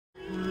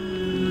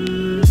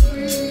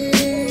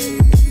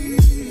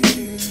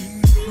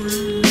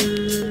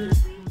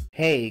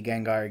Hey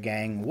Gengar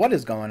Gang, what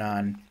is going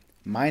on?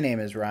 My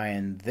name is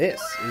Ryan,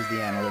 this is the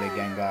Analytic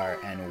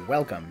Gengar, and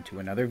welcome to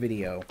another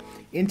video.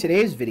 In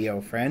today's video,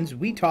 friends,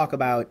 we talk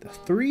about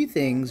 3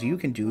 things you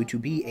can do to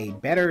be a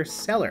better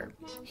seller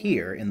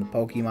here in the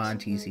Pokemon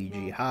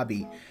TCG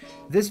hobby.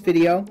 This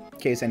video, in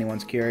case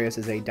anyone's curious,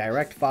 is a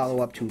direct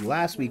follow-up to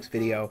last week's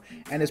video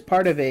and is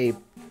part of a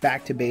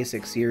Back to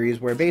Basics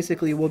series where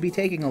basically we'll be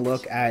taking a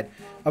look at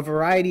a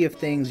variety of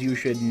things you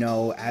should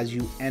know as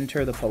you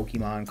enter the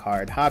Pokemon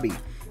card hobby.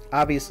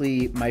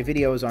 Obviously, my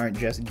videos aren't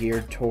just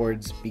geared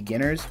towards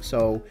beginners,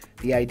 so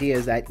the idea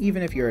is that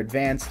even if you're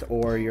advanced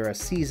or you're a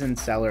seasoned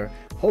seller,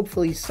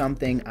 hopefully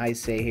something I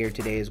say here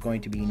today is going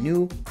to be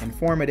new,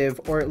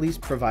 informative, or at least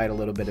provide a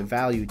little bit of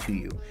value to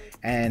you.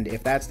 And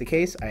if that's the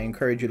case, I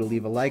encourage you to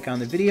leave a like on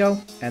the video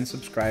and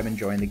subscribe and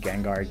join the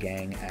Gengar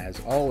Gang as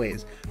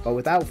always. But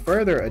without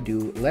further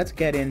ado, let's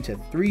get into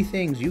 3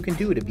 things you can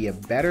do to be a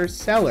better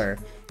seller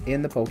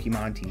in the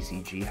Pokemon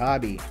TCG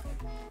hobby.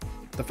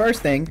 The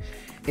first thing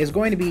is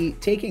going to be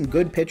taking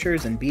good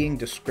pictures and being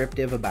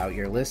descriptive about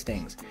your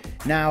listings.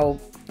 Now,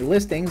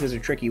 listings is a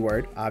tricky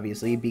word,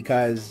 obviously,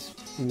 because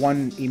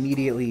one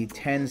immediately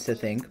tends to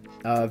think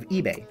of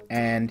eBay,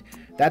 and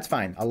that's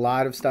fine. A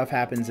lot of stuff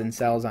happens and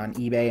sells on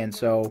eBay, and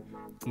so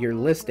your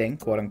listing,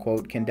 quote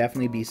unquote, can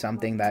definitely be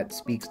something that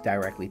speaks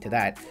directly to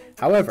that.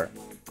 However,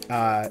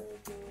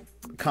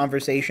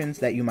 conversations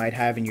that you might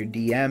have in your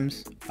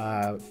DMs,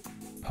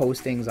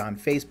 postings on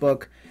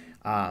Facebook,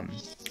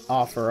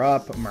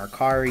 OfferUp,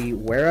 Mercari,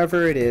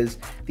 wherever it is,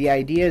 the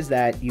idea is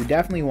that you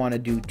definitely want to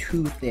do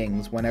 2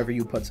 things whenever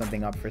you put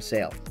something up for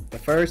sale. The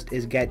first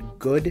is get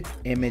good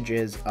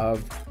images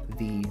of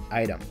the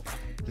item.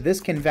 This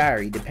can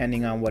vary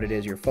depending on what it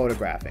is you're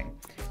photographing.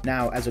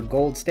 Now, as a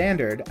gold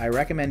standard, I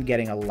recommend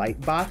getting a light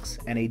box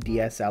and a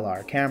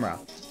DSLR camera.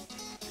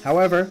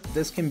 However,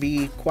 this can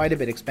be quite a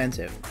bit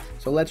expensive.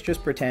 So let's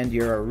just pretend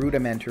you're a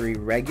rudimentary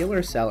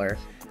regular seller,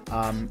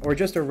 or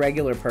just a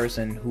regular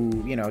person who,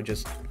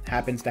 just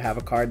happens to have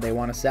a card they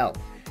want to sell.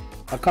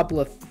 A couple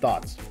of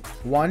thoughts.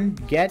 1,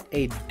 get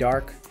a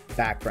dark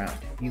background.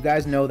 You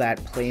guys know that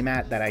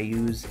playmat that I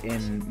use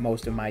in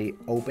most of my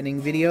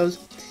opening videos?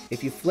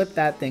 If you flip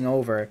that thing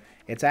over,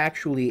 it's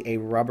actually a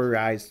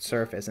rubberized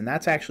surface, and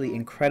that's actually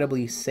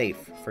incredibly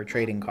safe for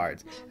trading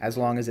cards, as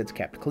long as it's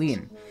kept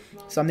clean.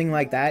 Something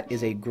like that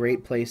is a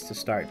great place to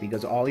start,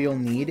 because all you'll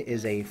need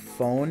is a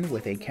phone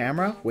with a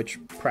camera, which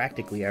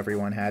practically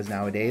everyone has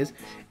nowadays,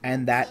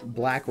 and that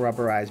black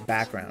rubberized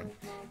background.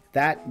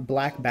 That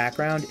black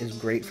background is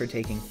great for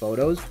taking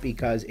photos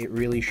because it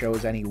really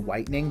shows any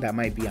whitening that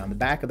might be on the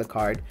back of the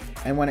card.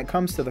 And when it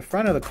comes to the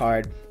front of the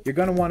card, you're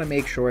going to want to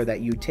make sure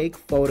that you take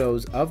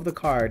photos of the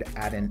card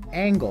at an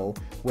angle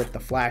with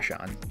the flash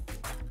on.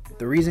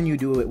 The reason you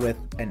do it with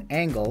an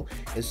angle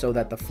is so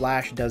that the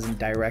flash doesn't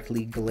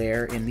directly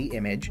glare in the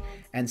image,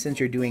 and since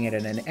you're doing it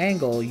at an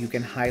angle, you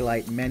can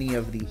highlight many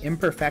of the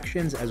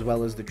imperfections as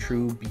well as the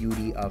true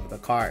beauty of the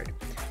card.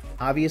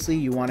 Obviously,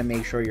 you want to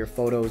make sure your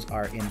photos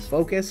are in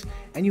focus,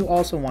 and you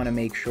also want to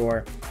make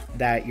sure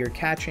that you're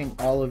catching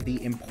all of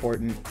the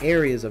important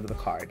areas of the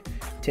card.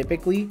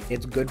 Typically,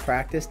 it's good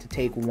practice to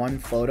take one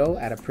photo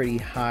at a pretty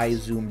high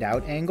zoomed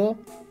out angle,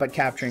 but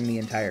capturing the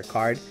entire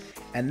card.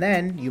 And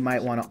then you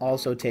might want to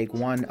also take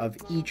one of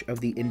each of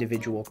the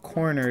individual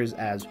corners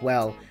as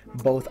well,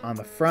 both on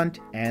the front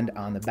and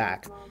on the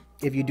back.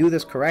 If you do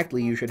this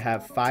correctly, you should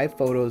have 5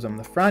 photos on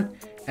the front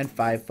and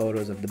 5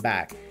 photos of the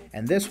back.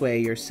 And this way,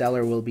 your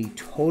buyer will be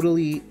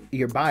totally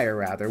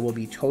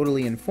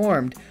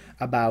informed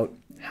about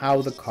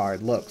how the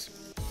card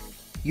looks.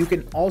 You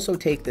can also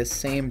take this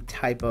same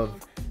type of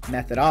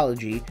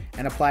methodology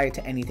and apply it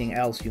to anything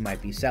else you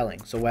might be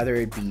selling. So whether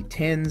it be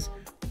tins,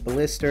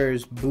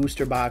 blisters,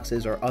 booster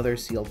boxes, or other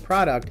sealed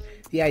product,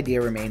 the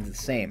idea remains the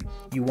same.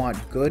 You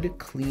want good,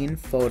 clean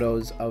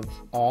photos of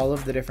all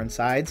of the different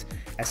sides,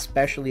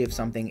 especially if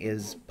something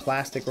is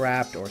plastic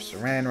wrapped or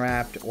saran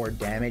wrapped or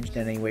damaged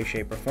in any way,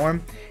 shape, or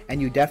form. And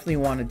you definitely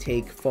want to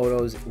take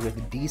photos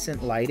with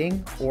decent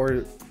lighting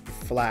or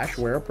flash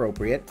where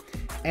appropriate,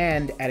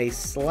 and at a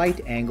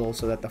slight angle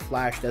so that the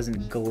flash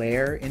doesn't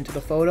glare into the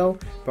photo,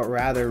 but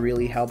rather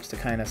really helps to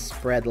kind of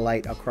spread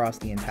light across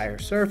the entire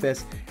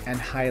surface and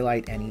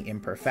highlight any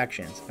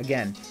imperfections.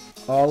 Again,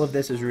 all of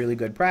this is really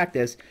good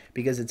practice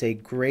because it's a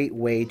great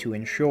way to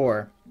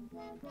ensure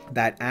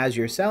that as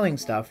you're selling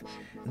stuff,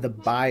 the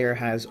buyer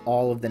has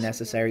all of the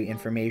necessary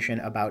information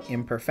about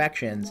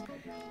imperfections.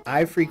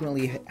 I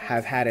frequently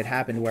have had it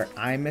happen where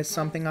I miss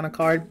something on a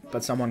card,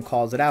 but someone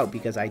calls it out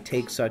because I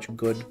take such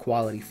good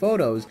quality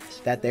photos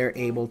that they're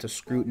able to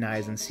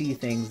scrutinize and see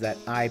things that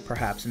I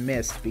perhaps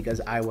missed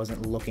because I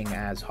wasn't looking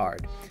as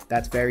hard.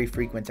 That's very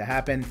frequent to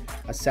happen.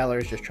 A seller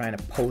is just trying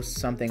to post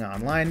something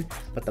online,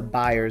 but the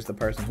buyer is the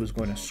person who's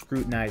going to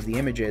scrutinize the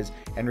images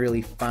and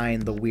really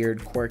find the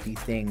weird, quirky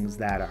things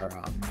that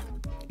are,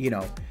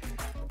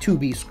 to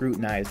be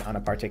scrutinized on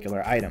a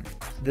particular item.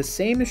 The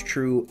same is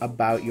true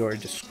about your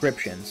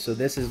descriptions, so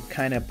this is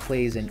kind of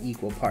plays in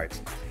equal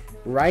parts.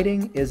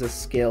 Writing is a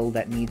skill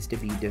that needs to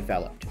be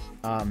developed.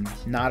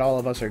 Not all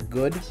of us are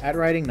good at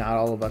writing, not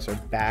all of us are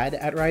bad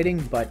at writing,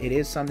 but it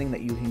is something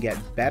that you can get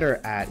better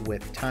at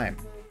with time.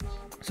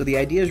 So the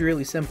idea is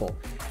really simple.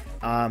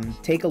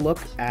 Take a look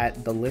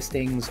at the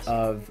listings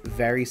of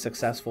very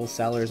successful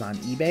sellers on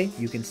eBay.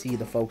 You can see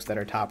the folks that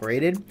are top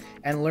rated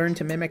and learn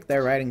to mimic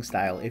their writing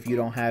style if you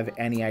don't have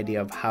any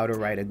idea of how to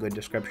write a good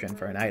description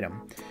for an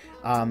item.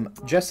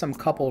 Just some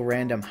couple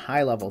random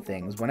high-level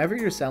things. Whenever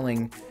you're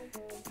selling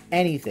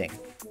anything,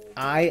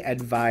 I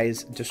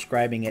advise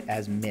describing it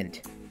as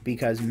mint,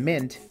 because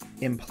mint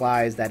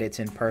implies that it's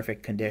in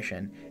perfect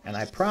condition, and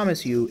I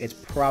promise you it's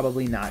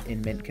probably not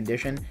in mint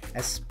condition,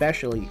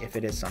 especially if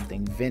it is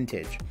something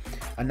vintage.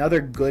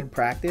 Another good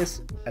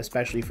practice,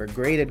 especially for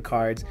graded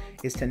cards,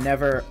 is to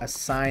never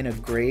assign a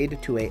grade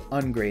to a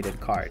ungraded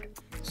card.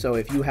 So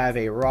if you have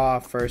a raw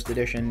first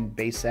edition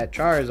base set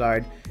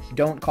Charizard,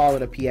 don't call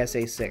it a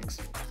PSA 6.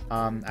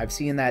 I've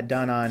seen that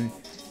done on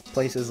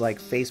places like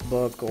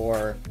Facebook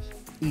or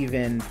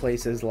even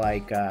places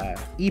like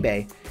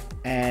eBay,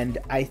 and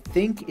I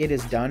think it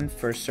is done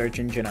for search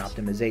engine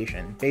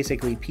optimization.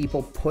 Basically,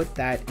 people put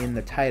that in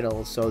the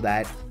title so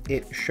that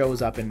it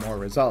shows up in more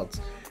results.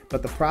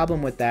 But the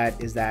problem with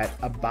that is that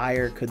a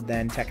buyer could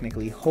then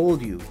technically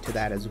hold you to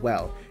that as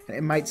well. And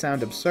it might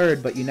sound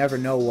absurd, but you never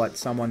know what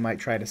someone might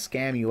try to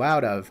scam you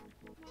out of.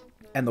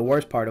 And the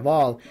worst part of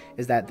all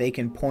is that they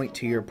can point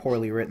to your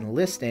poorly written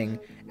listing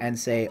and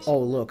say, oh,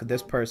 look,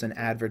 this person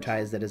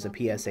advertised it as a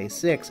PSA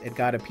 6, it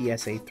got a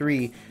PSA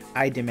 3,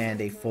 I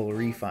demand a full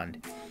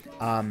refund.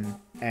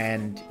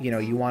 And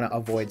you want to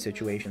avoid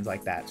situations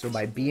like that. So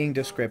by being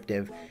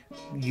descriptive,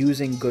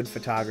 using good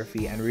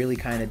photography, and really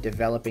kind of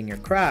developing your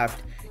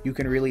craft, you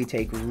can really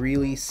take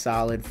really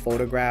solid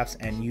photographs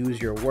and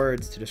use your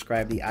words to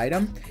describe the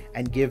item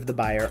and give the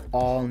buyer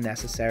all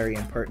necessary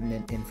and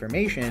pertinent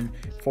information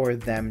for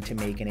them to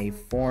make an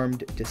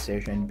informed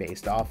decision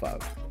based off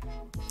of.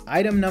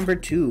 Item number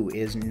 2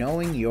 is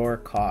knowing your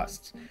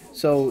costs.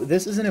 So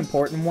this is an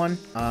important one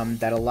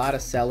that a lot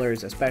of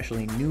sellers,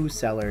 especially new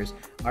sellers,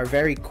 are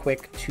very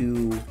quick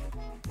to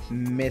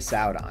miss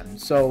out on.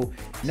 So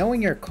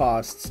knowing your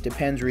costs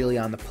depends really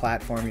on the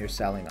platform you're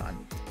selling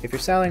on. If you're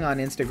selling on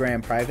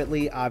Instagram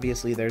privately,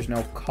 obviously there's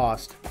no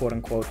cost, quote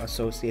unquote,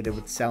 associated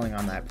with selling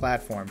on that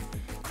platform.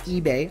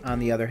 eBay, on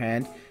the other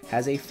hand,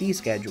 has a fee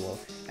schedule.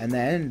 And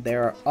then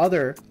there are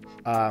other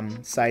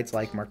sites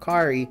like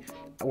Mercari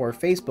or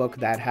Facebook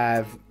that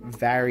have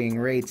varying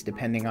rates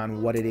depending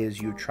on what it is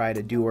you try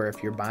to do or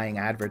if you're buying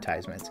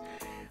advertisements.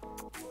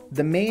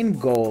 The main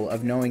goal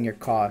of knowing your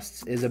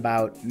costs is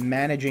about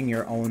managing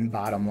your own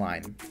bottom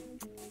line.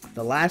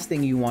 The last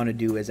thing you want to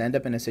do is end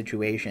up in a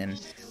situation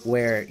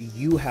where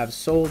you have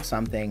sold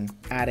something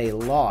at a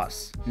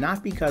loss,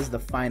 not because the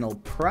final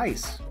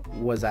price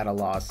was at a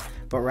loss,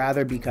 but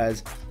rather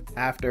because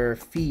after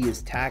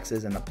fees,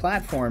 taxes, and the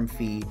platform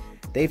fee,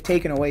 they've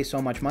taken away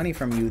so much money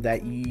from you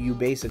that you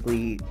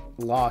basically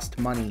lost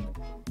money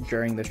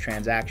during this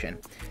transaction.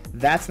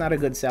 That's not a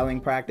good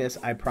selling practice.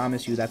 I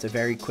promise you that's a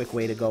very quick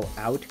way to go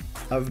out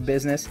of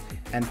business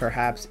and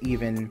perhaps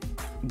even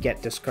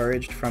get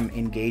discouraged from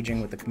engaging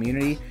with the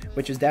community,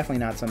 which is definitely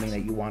not something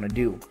that you want to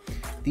do.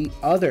 The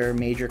other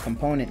major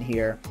component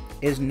here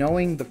is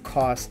knowing the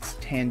costs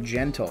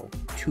tangential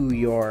to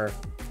your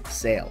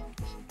sale.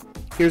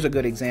 Here's a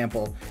good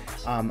example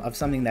of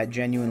something that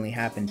genuinely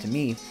happened to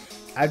me.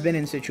 I've been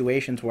in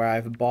situations where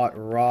I've bought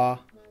raw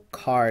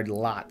card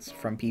lots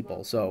from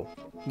people. So,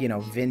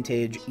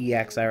 vintage,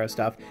 EX era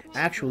stuff.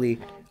 Actually,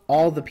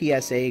 all the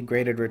PSA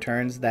graded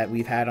returns that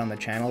we've had on the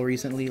channel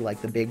recently,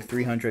 like the big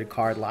 300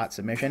 card lot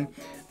submission,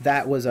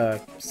 that was a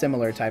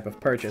similar type of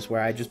purchase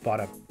where I just bought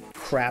a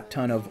crap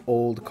ton of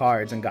old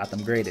cards and got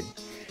them graded.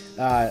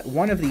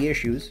 One of the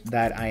issues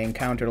that I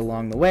encountered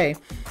along the way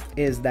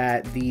is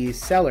that the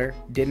seller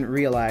didn't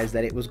realize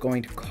that it was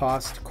going to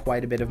cost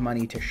quite a bit of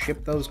money to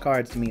ship those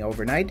cards to me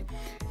overnight,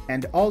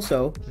 and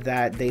also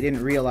that they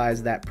didn't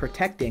realize that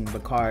protecting the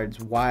cards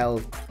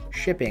while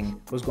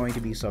shipping was going to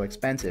be so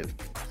expensive.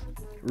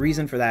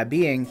 Reason for that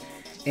being,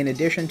 in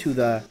addition to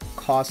the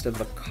cost of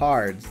the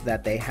cards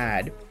that they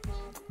had,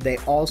 they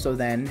also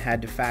then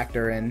had to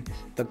factor in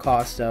the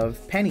cost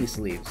of penny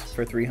sleeves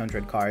for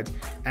 300 cards,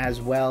 as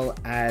well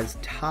as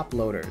top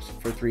loaders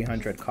for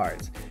 300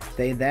 cards.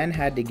 They then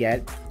had to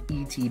get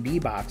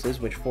ETB boxes,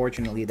 which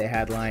fortunately they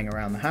had lying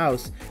around the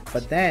house,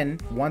 but then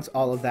once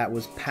all of that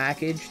was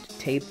packaged,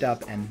 taped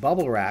up, and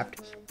bubble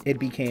wrapped, it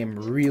became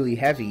really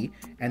heavy,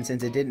 and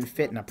since it didn't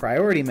fit in a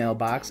priority mail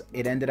box,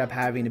 it ended up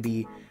having to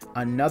be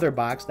another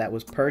box that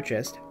was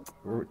purchased,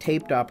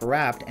 taped up,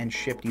 wrapped, and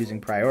shipped using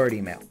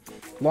priority mail.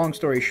 Long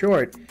story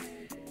short,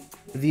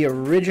 the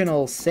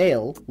original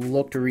sale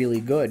looked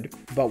really good,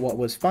 but what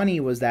was funny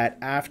was that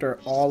after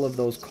all of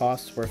those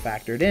costs were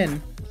factored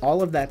in,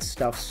 all of that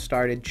stuff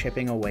started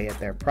chipping away at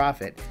their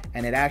profit,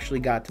 and it actually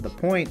got to the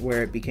point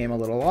where it became a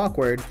little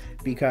awkward,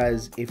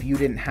 because if you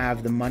didn't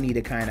have the money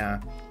to kind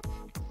of,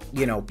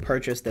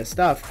 purchase this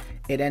stuff,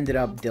 it ended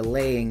up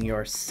delaying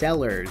your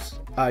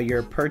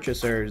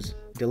purchasers'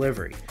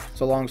 delivery.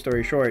 So long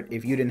story short,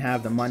 if you didn't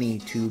have the money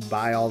to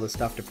buy all the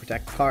stuff to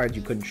protect the cards,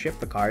 you couldn't ship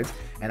the cards,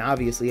 and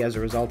obviously as a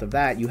result of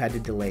that, you had to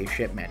delay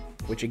shipment,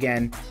 which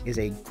again is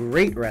a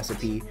great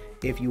recipe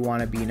if you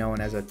want to be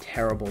known as a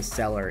terrible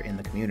seller in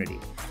the community.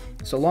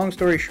 So long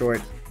story short,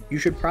 you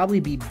should probably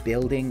be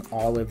building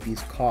all of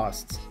these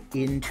costs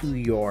into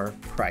your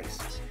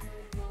price.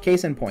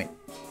 Case in point,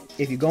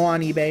 if you go on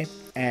eBay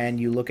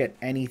and you look at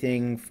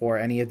anything for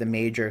any of the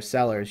major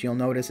sellers, you'll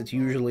notice it's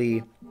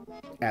usually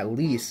at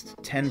least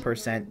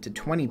 10% to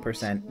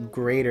 20%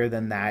 greater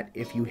than that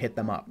if you hit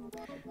them up.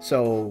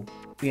 So,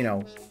 you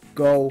know,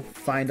 go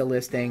find a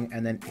listing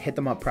and then hit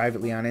them up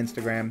privately on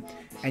Instagram,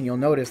 and you'll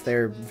notice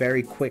they're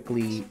very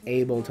quickly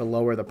able to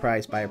lower the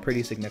price by a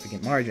pretty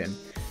significant margin.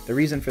 The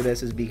reason for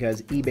this is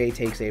because eBay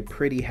takes a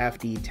pretty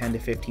hefty 10 to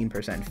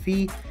 15%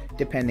 fee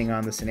depending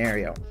on the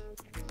scenario.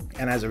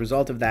 And as a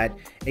result of that,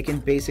 it can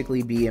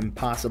basically be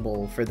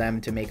impossible for them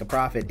to make a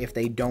profit if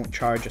they don't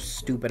charge a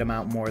stupid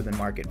amount more than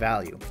market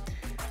value.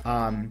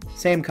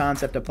 Same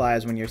concept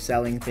applies when you're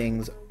selling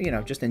things, you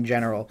know, just in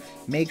general.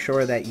 Make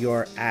sure that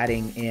you're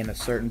adding in a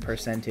certain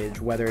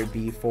percentage, whether it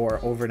be for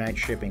overnight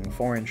shipping,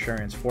 for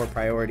insurance, for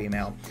priority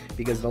mail,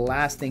 because the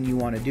last thing you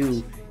want to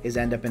do is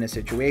end up in a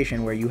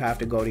situation where you have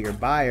to go to your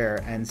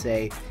buyer and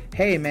say,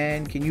 hey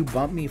man, can you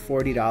bump me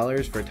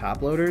 $40 for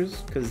top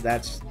loaders? Because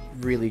that's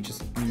really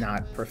just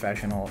not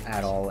professional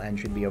at all and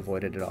should be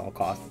avoided at all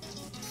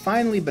costs.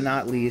 Finally, but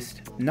not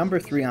least, number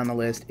 3 on the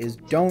list is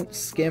don't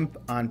skimp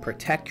on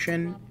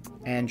protection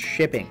and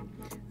shipping.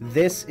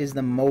 This is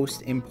the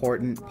most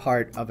important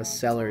part of a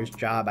seller's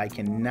job. I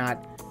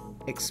cannot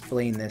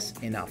explain this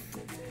enough.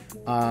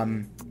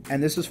 And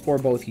this is for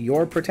both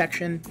your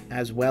protection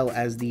as well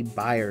as the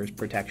buyer's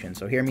protection.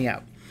 So hear me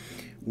out.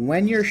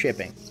 When you're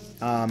shipping,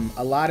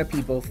 a lot of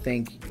people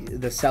think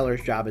the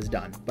seller's job is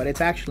done, but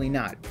it's actually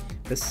not.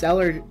 The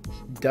seller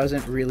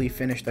doesn't really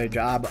finish their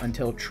job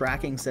until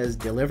tracking says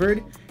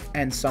delivered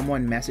and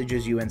someone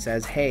messages you and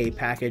says, hey,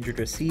 package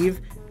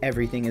receive,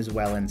 everything is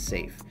well and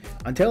safe.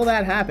 Until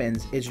that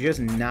happens, it's just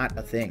not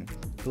a thing.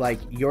 Like,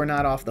 you're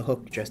not off the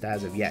hook just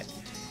as of yet.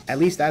 At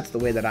least that's the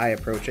way that I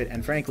approach it,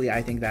 and frankly,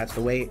 I think that's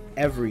the way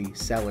every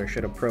seller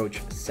should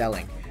approach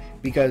selling.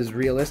 Because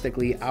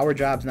realistically, our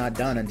job's not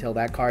done until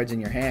that card's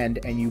in your hand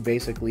and you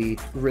basically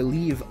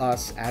relieve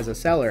us as a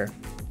seller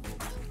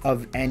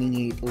of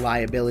any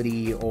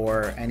liability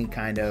or any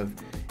kind of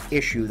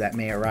issue that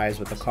may arise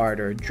with the card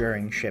or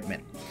during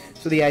shipment.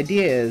 So the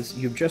idea is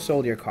you've just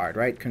sold your card,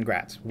 right?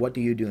 Congrats. What do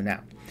you do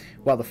now?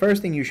 Well, the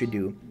first thing you should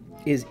do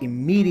is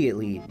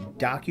immediately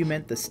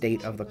document the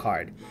state of the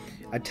card.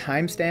 A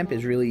timestamp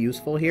is really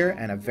useful here,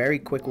 and a very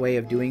quick way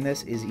of doing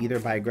this is either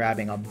by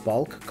grabbing a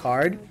bulk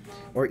card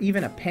or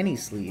even a penny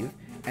sleeve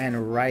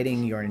and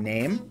writing your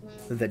name,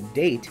 the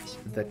date,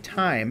 the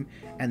time,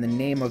 and the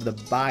name of the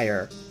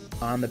buyer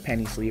on the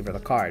penny sleeve or the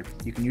card.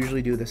 You can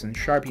usually do this in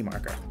Sharpie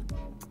marker.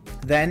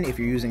 Then, if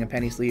you're using a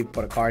penny sleeve,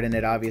 put a card in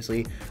it,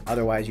 obviously.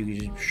 Otherwise, you can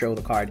just show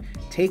the card.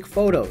 Take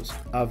photos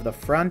of the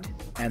front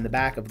and the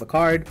back of the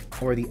card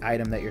or the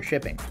item that you're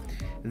shipping.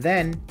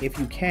 Then, if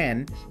you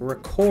can,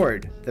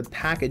 record the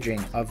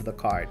packaging of the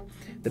card.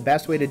 The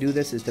best way to do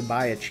this is to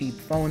buy a cheap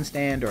phone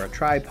stand or a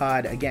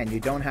tripod. Again, you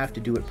don't have to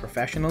do it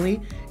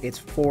professionally. It's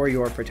for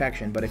your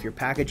protection. But if you're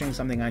packaging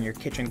something on your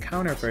kitchen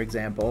counter, for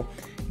example,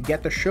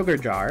 get the sugar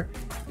jar,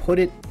 put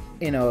it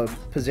in a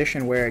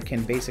position where it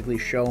can basically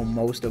show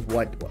most of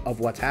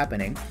what's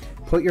happening.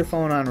 Put your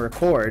phone on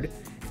record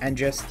and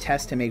just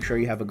test to make sure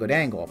you have a good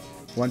angle.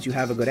 Once you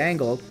have a good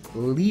angle,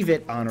 leave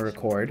it on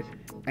record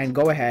and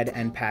go ahead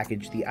and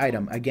package the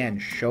item. Again,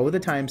 show the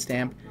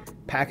timestamp,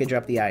 package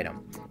up the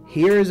item.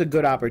 Here is a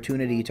good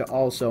opportunity to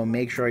also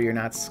make sure you're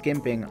not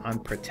skimping on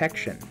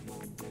protection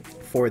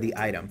for the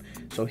item.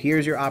 So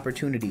here's your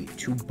opportunity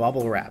to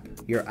bubble wrap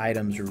your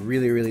items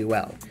really, really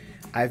well.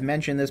 I've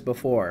mentioned this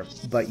before,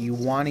 but you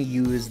want to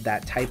use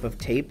that type of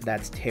tape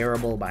that's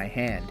tearable by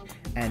hand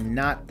and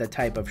not the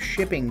type of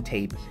shipping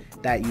tape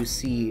that you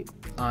see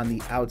on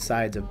the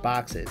outsides of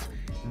boxes.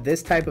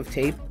 This type of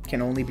tape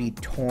can only be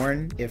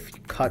torn if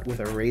cut with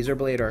a razor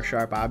blade or a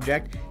sharp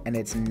object, and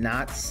it's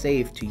not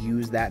safe to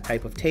use that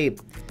type of tape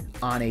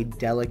on a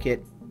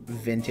delicate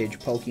vintage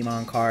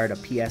Pokemon card, a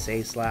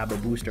PSA slab, a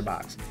booster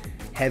box.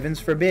 Heavens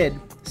forbid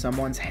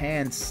someone's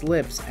hand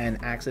slips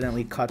and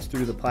accidentally cuts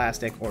through the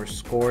plastic or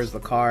scores the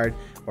card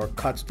or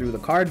cuts through the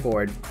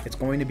cardboard. It's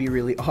going to be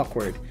really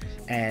awkward.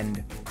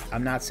 And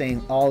I'm not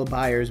saying all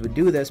buyers would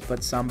do this,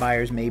 but some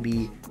buyers may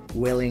be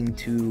willing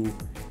to,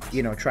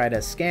 you know, try to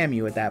scam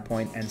you at that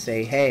point and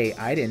say, hey,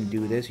 I didn't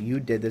do this, you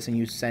did this and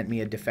you sent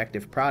me a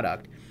defective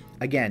product.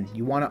 Again,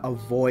 you want to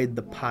avoid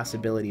the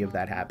possibility of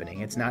that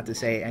happening. It's not to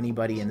say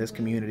anybody in this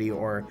community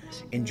or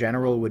in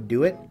general would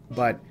do it,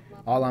 but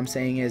all I'm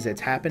saying is it's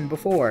happened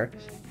before,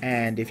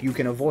 and if you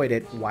can avoid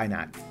it, why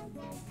not?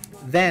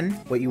 Then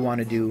what you want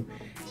to do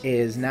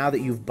is, now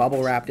that you've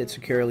bubble wrapped it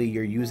securely,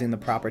 you're using the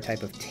proper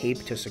type of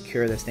tape to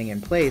secure this thing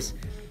in place,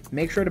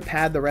 make sure to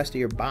pad the rest of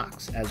your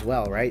box as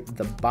well, right?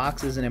 The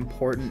box is an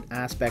important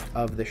aspect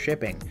of the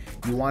shipping.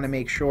 You want to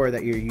make sure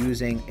that you're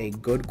using a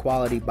good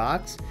quality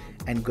box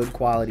and good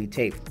quality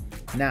tape.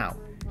 Now,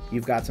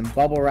 you've got some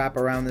bubble wrap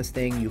around this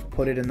thing, you've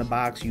put it in the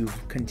box,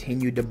 you've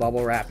continued to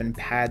bubble wrap and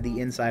pad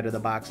the inside of the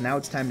box. Now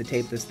it's time to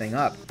tape this thing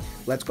up.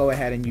 Let's go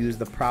ahead and use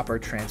the proper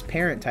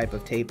transparent type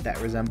of tape that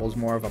resembles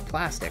more of a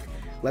plastic.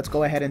 Let's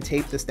go ahead and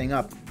tape this thing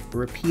up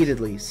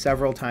repeatedly,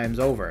 several times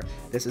over.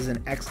 This is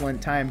an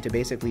excellent time to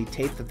basically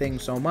tape the thing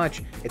so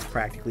much it's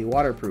practically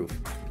waterproof.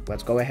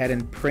 Let's go ahead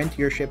and print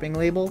your shipping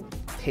label,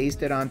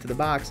 paste it onto the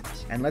box,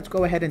 and let's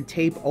go ahead and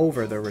tape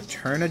over the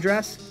return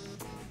address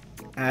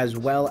as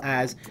well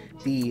as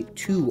the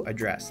to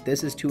address.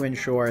 This is to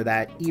ensure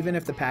that even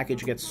if the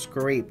package gets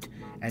scraped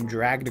and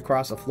dragged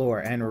across the floor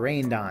and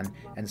rained on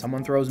and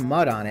someone throws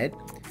mud on it,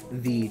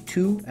 the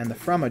to and the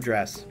from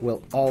address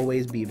will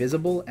always be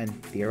visible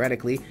and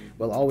theoretically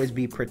will always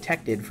be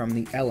protected from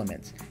the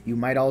elements. You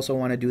might also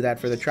want to do that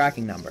for the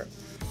tracking number.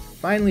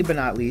 Finally but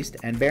not least,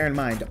 and bear in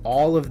mind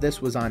all of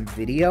this was on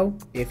video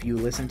if you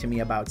listen to me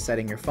about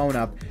setting your phone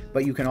up,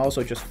 but you can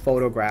also just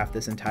photograph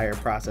this entire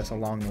process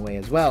along the way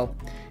as well.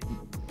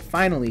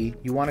 Finally,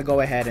 you want to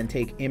go ahead and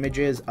take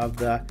images of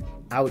the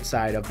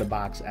outside of the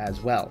box as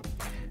well.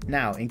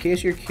 Now, in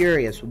case you're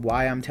curious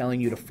why I'm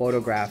telling you to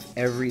photograph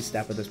every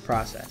step of this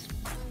process,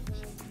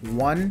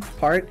 one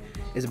part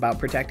is about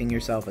protecting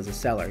yourself as a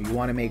seller. You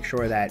want to make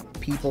sure that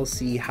people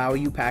see how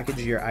you packaged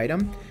your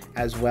item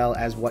as well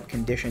as what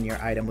condition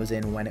your item was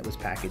in when it was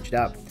packaged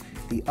up.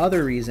 The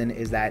other reason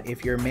is that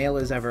if your mail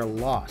is ever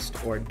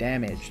lost or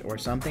damaged or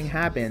something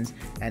happens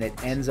and it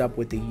ends up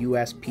with the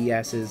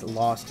USPS's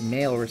lost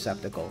mail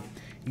receptacle,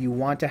 you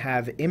want to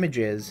have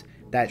images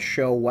that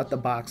show what the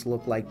box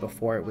looked like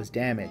before it was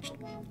damaged.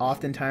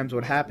 Oftentimes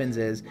what happens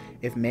is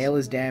if mail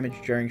is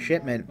damaged during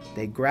shipment,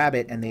 they grab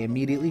it and they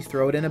immediately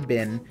throw it in a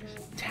bin,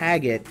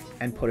 tag it,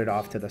 and put it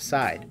off to the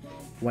side.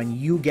 When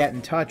you get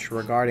in touch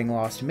regarding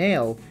lost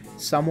mail,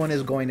 someone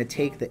is going to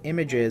take the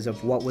images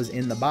of what was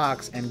in the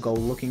box and go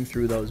looking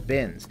through those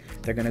bins.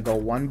 They're going to go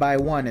one by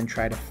one and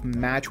try to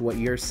match what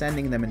you're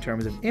sending them in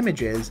terms of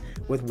images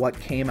with what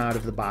came out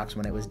of the box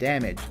when it was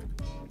damaged.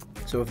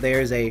 So if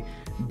there's a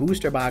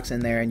booster box in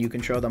there and you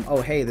can show them,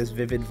 oh hey, this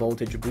Vivid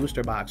Voltage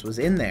booster box was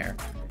in there,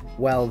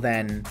 well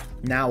then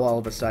now all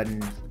of a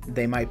sudden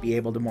they might be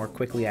able to more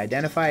quickly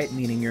identify it,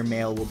 meaning your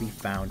mail will be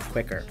found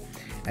quicker.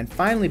 And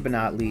finally but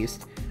not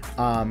least,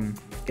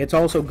 it's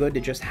also good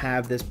to just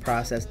have this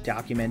process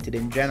documented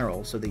in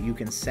general so that you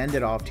can send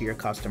it off to your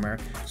customer,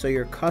 so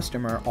your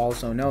customer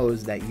also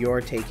knows that you're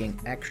taking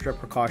extra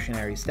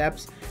precautionary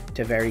steps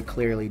to very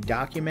clearly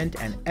document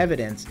and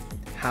evidence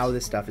how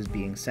this stuff is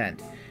being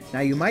sent. Now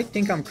you might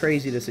think I'm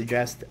crazy to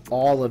suggest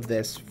all of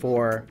this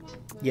for,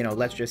 you know,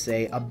 let's just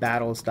say a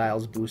Battle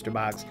Styles booster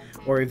box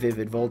or a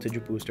Vivid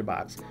Voltage booster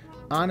box.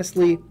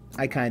 Honestly,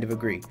 I kind of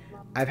agree.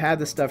 I've had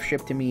this stuff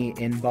shipped to me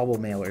in bubble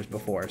mailers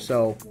before,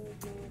 so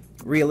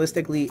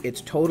realistically,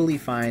 it's totally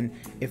fine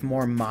if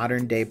more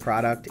modern day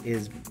product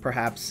is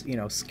perhaps, you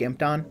know,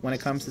 skimped on when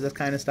it comes to this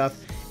kind of stuff.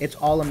 It's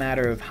all a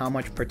matter of how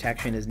much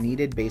protection is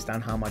needed based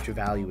on how much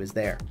value is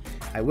there.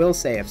 I will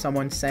say if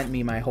someone sent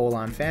me my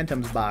Hold-On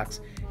Phantoms box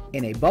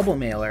in a bubble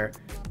mailer,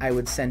 I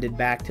would send it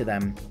back to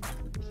them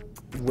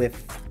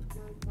with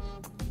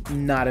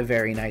not a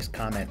very nice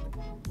comment.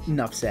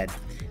 Enough said.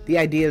 The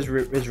idea is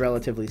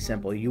relatively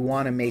simple. You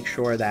want to make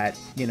sure that,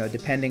 you know,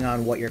 depending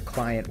on what your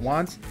client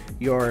wants,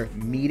 you're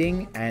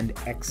meeting and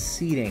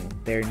exceeding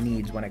their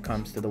needs when it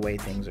comes to the way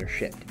things are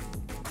shipped.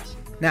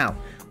 Now,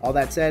 all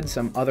that said,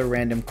 some other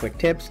random quick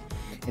tips.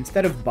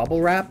 Instead of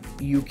bubble wrap,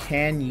 you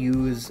can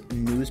use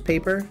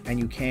newspaper and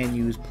you can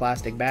use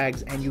plastic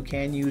bags and you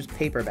can use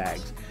paper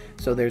bags.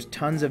 So there's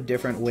tons of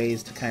different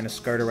ways to kind of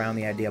skirt around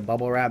the idea of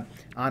bubble wrap.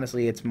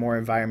 Honestly, it's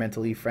more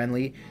environmentally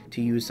friendly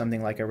to use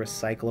something like a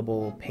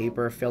recyclable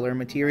paper filler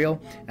material,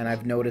 and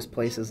I've noticed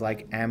places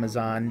like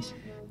Amazon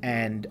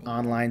and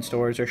online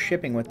stores are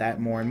shipping with that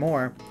more and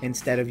more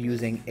instead of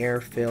using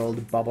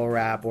air-filled bubble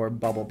wrap or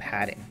bubble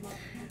padding.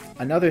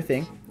 Another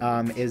thing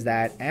is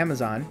that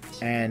Amazon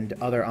and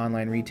other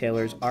online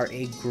retailers are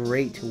a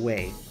great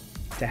way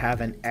to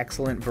have an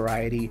excellent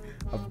variety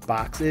of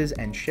boxes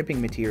and shipping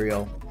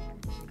material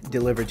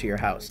delivered to your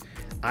house.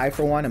 I,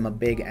 for one, am a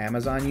big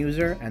Amazon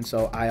user, and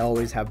so I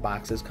always have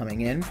boxes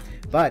coming in,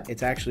 but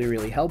it's actually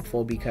really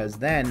helpful because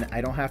then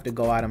I don't have to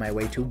go out of my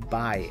way to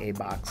buy a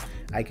box.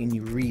 I can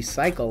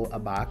recycle a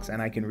box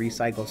and I can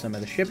recycle some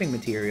of the shipping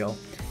material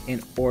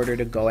in order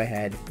to go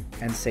ahead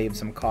and save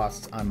some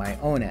costs on my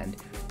own end.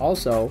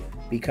 Also,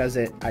 because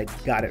I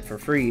got it for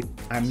free,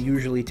 I'm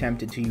usually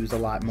tempted to use a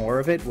lot more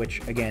of it,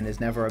 which again is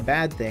never a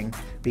bad thing,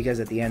 because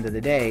at the end of the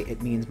day,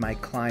 it means my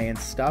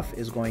client's stuff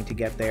is going to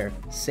get there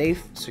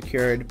safe,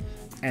 secured,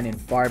 and in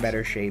far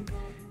better shape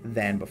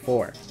than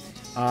before.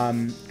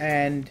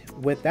 And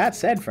with that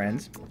said,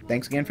 friends,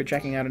 thanks again for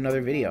checking out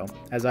another video.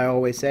 As I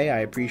always say, I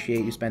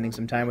appreciate you spending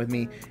some time with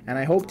me, and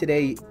I hope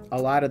today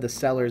a lot of the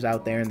sellers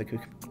out there in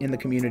the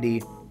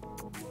community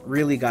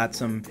really got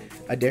some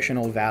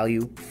additional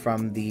value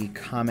from the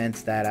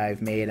comments that I've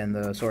made and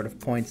the sort of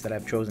points that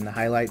I've chosen to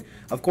highlight.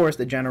 Of course,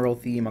 the general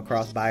theme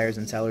across buyers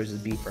and sellers is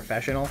be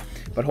professional,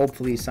 but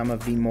hopefully some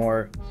of the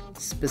more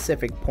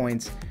specific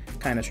points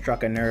kind of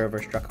struck a nerve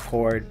or struck a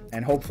chord,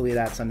 and hopefully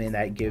that's something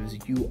that gives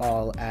you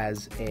all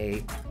as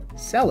a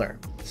seller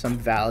some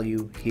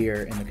value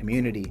here in the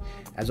community.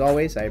 As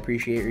always, I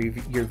appreciate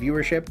your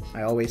viewership.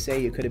 I always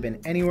say you could have been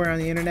anywhere on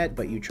the internet,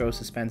 but you chose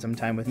to spend some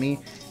time with me,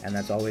 and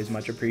that's always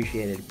much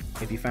appreciated.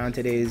 If you found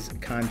today's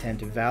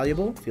content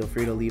valuable, feel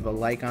free to leave a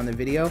like on the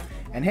video,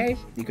 and hey,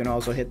 you can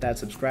also hit that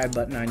subscribe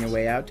button on your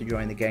way out to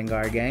join the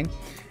Gengar Gang.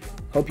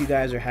 Hope you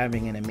guys are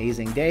having an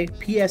amazing day.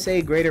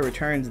 PSA Greater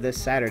returns this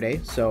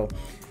Saturday, so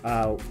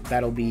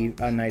that'll be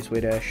a nice way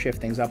to shift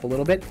things up a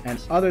little bit.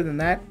 And other than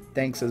that,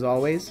 thanks as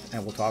always,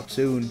 and we'll talk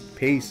soon.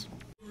 Peace.